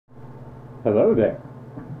Hello there.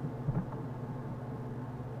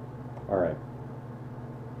 Alright.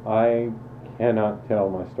 I cannot tell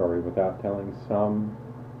my story without telling some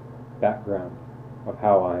background of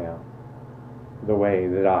how I am, the way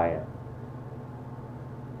that I am.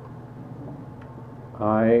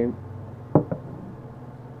 I,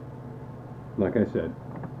 like I said,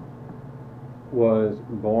 was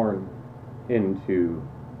born into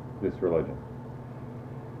this religion.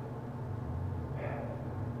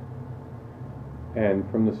 And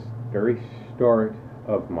from the very start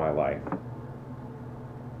of my life,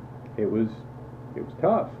 it was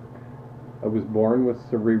tough. I was born with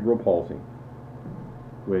cerebral palsy,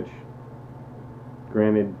 which,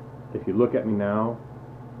 granted, if you look at me now,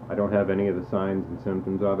 I don't have any of the signs and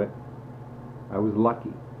symptoms of it. I was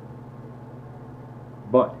lucky.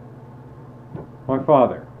 But my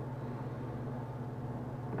father,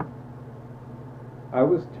 I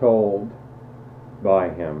was told by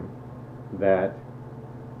him that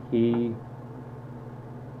he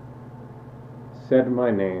said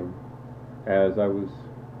my name as I was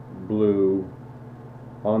blue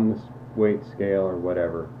on the weight scale or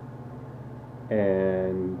whatever,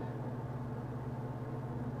 and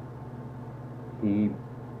he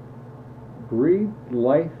breathed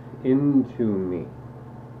life into me.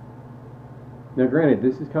 Now granted,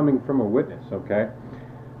 this is coming from a witness, okay?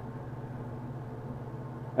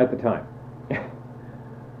 At the time.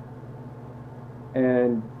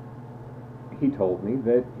 And he told me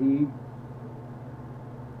that he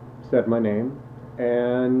said my name,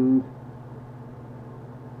 and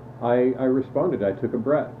I responded. I took a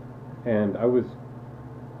breath, and I was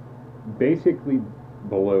basically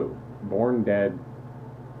blue, born dead,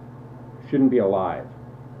 shouldn't be alive.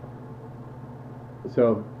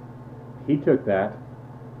 So he took that,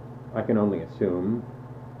 I can only assume,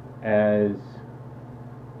 as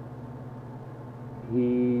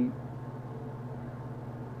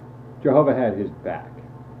Jehovah had his back.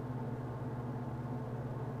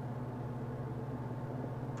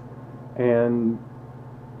 And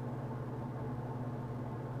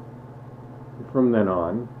from then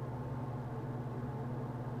on,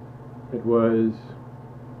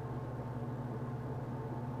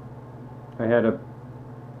 I had a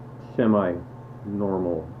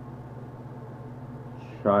semi-normal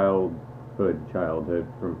childhood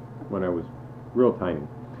from when I was real tiny.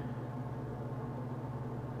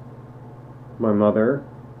 My mother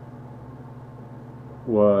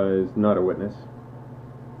was not a witness,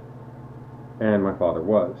 and my father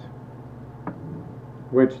was,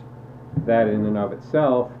 which that in and of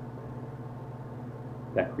itself,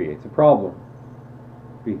 that creates a problem,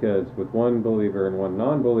 because with one believer and one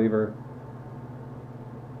non-believer,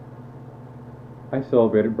 I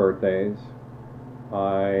celebrated birthdays,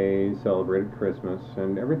 I celebrated Christmas,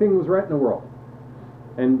 and everything was right in the world,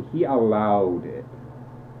 and he allowed it.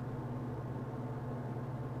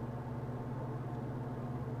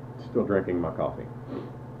 Still drinking my coffee.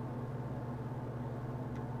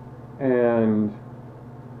 And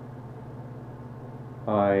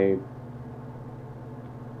I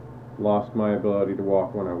lost my ability to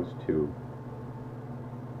walk when I was 2.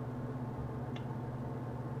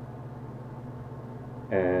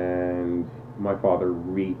 And my father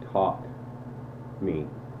re-taught me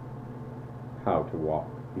how to walk.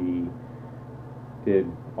 He did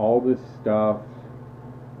all this stuff.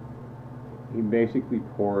 He basically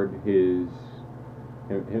poured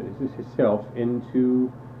himself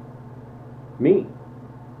into me.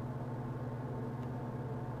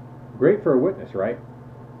 Great for a witness, right?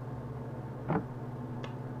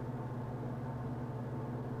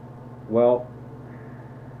 Well,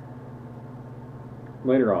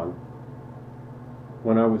 later on,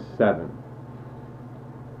 when I was 7,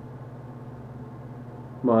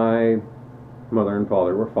 my mother and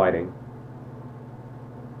father were fighting.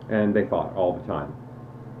 And they fought all the time.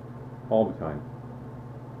 All the time.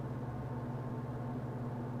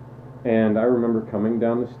 And I remember coming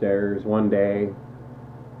down the stairs one day,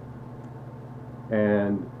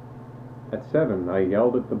 and at 7, I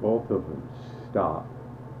yelled at the both of them, "Stop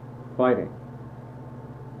fighting."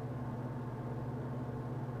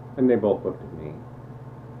 And they both looked at me.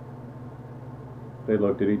 They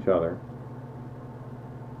looked at each other.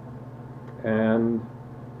 And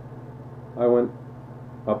I went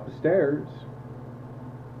up the stairs,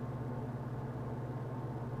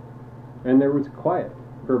 and there was quiet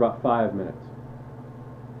for about 5 minutes.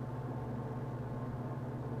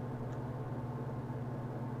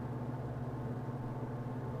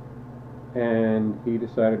 And he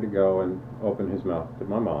decided to go and open his mouth to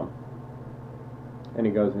my mom. And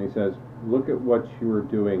he goes and he says, "Look at what you are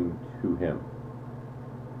doing to him."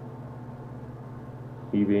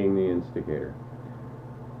 he being the instigator.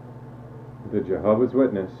 The Jehovah's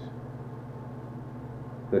Witness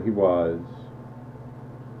that he was,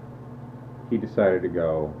 he decided to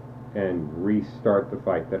go and restart the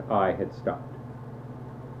fight that I had stopped.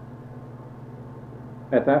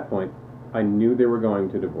 At that point, I knew they were going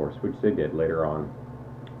to divorce, which they did later on.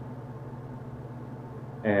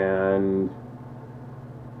 And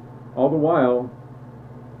all the while,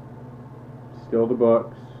 still the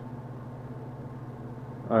books.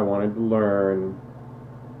 I wanted to learn.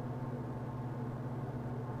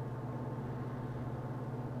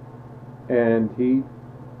 And he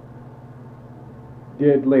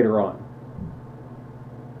did later on.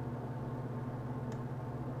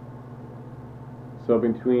 So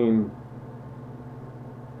between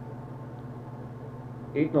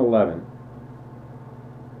 8 and 11,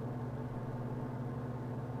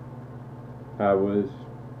 I was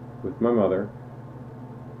with my mother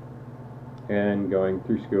and going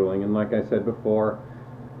through schooling, and like I said before,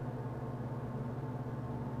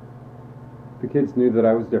 the kids knew that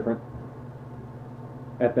I was different.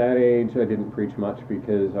 At that age, I didn't preach much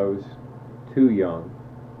because I was too young.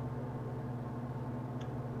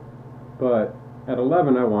 But at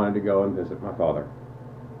 11, I wanted to go and visit my father.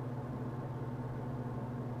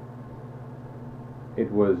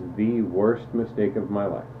 It was the worst mistake of my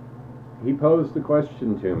life. He posed the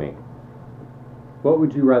question to me, what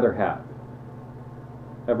would you rather have?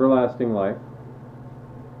 Everlasting life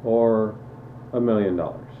or $1 million?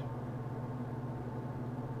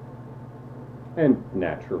 And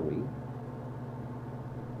naturally,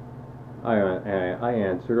 I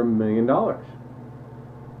answered $1 million.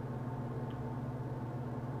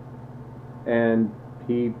 And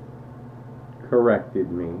he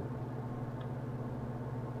corrected me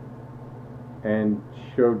and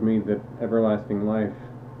showed me that everlasting life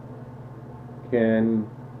can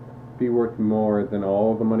be worth more than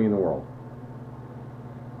all the money in the world.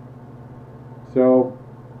 So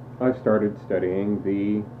I started studying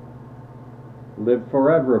the Live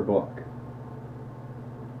Forever book,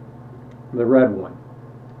 the red one,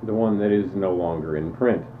 the one that is no longer in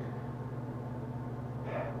print.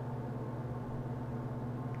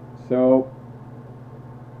 So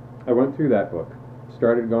I went through that book,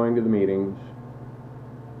 started going to the meetings,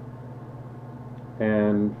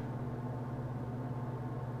 and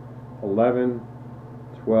 11,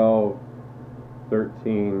 12,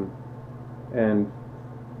 13, and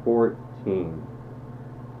 14.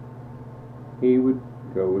 He would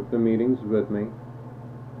go with the meetings with me.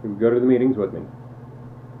 He would go to the meetings with me.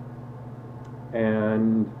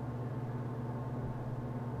 And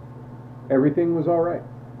everything was all right.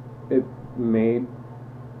 It made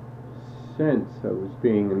sense. I was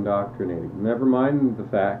being indoctrinated. Never mind the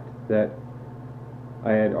fact that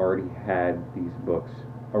I had already had these books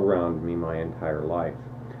around me my entire life.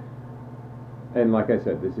 And like I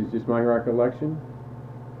said, this is just my recollection.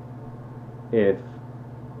 If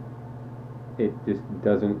it just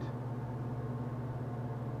doesn't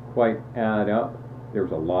quite add up,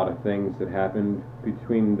 there's a lot of things that happened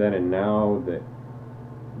between then and now that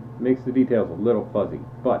makes the details a little fuzzy.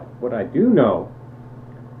 But what I do know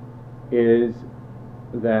is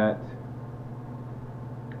that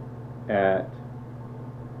at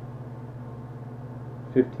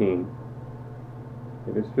 15,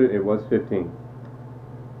 it was 15,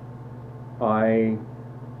 I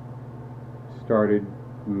started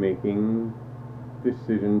making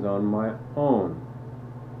decisions on my own.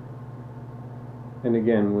 And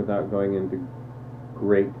again, without going into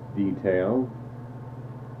great detail,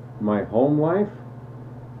 my home life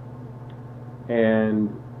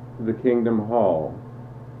and the Kingdom Hall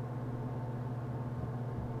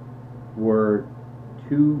were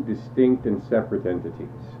two distinct and separate entities.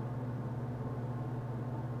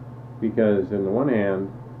 Because on the one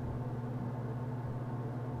hand,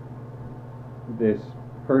 this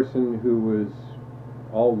person who was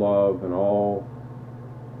all love and all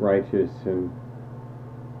righteous and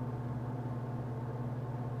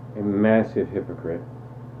a massive hypocrite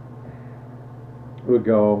would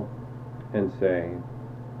go and say,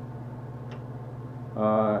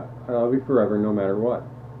 I love you forever no matter what.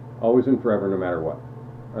 Always and forever no matter what.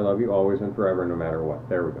 I love you always and forever no matter what.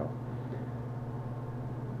 There we go.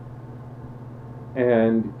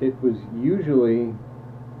 And it was usually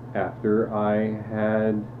after I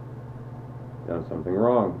had done something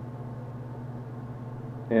wrong.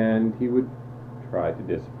 And he would try to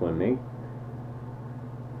discipline me.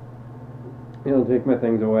 Take my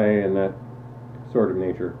things away and that sort of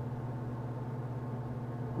nature.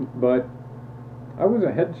 But I was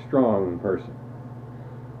a headstrong person.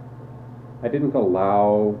 I didn't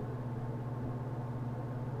allow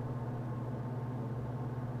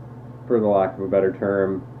for the lack of a better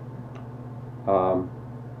term,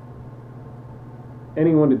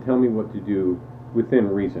 anyone to tell me what to do within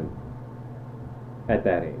reason at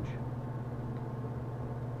that age.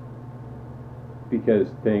 Because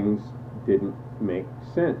things didn't make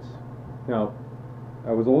sense. Now,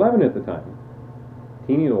 I was 11 at the time,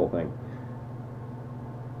 teeny little thing.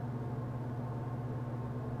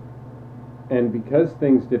 And because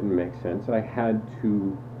things didn't make sense, I had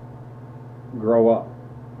to grow up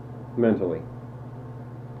mentally.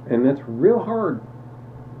 And that's real hard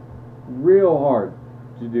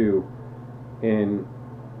to do in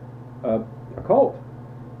a cult,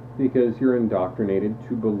 because you're indoctrinated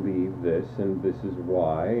to believe this and this is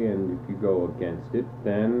why, and if you go against it,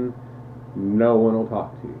 then no one will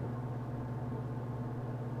talk to you.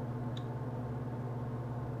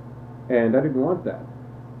 And I didn't want that.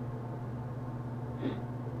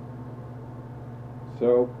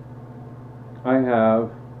 So I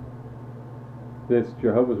have this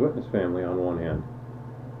Jehovah's Witness family on one hand,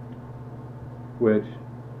 which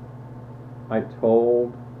I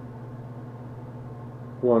told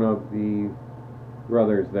one of the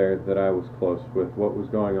brothers there that I was close with what was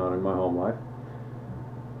going on in my home life.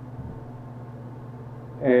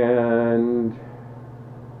 And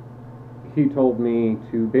he told me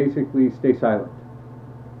to basically stay silent.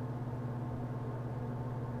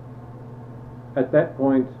 At that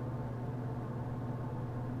point,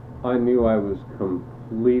 I knew I was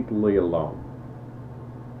completely alone.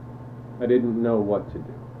 I didn't know what to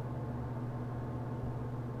do.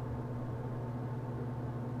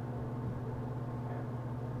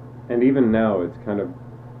 And even now, it's kind of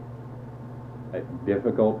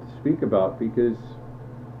difficult to speak about, because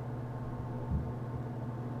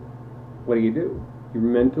what do? You're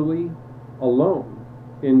mentally alone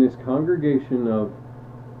in this congregation of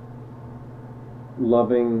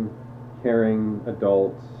loving, caring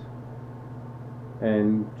adults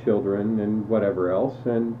and children and whatever else,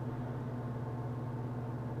 and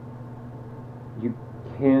you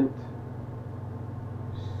can't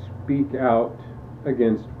speak out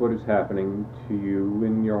against what is happening to you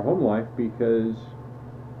in your home life, because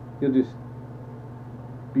you'll just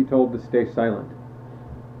be told to stay silent.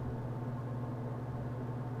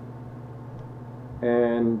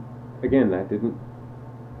 And again, that didn't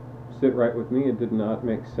sit right with me. It did not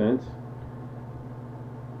make sense.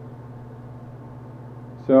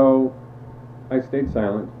 So I stayed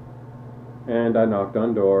silent, and I knocked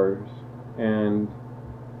on doors, and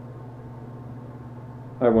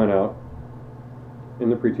I went out in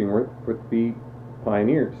the preaching work with the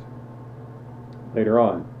pioneers later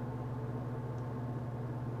on.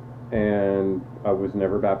 And I was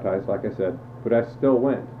never baptized, like I said, but I still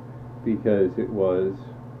went, because it was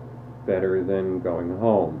better than going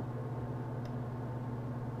home.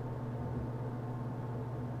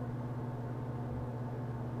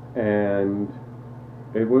 And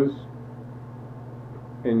it was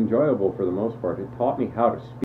enjoyable for the most part. It taught me how to speak.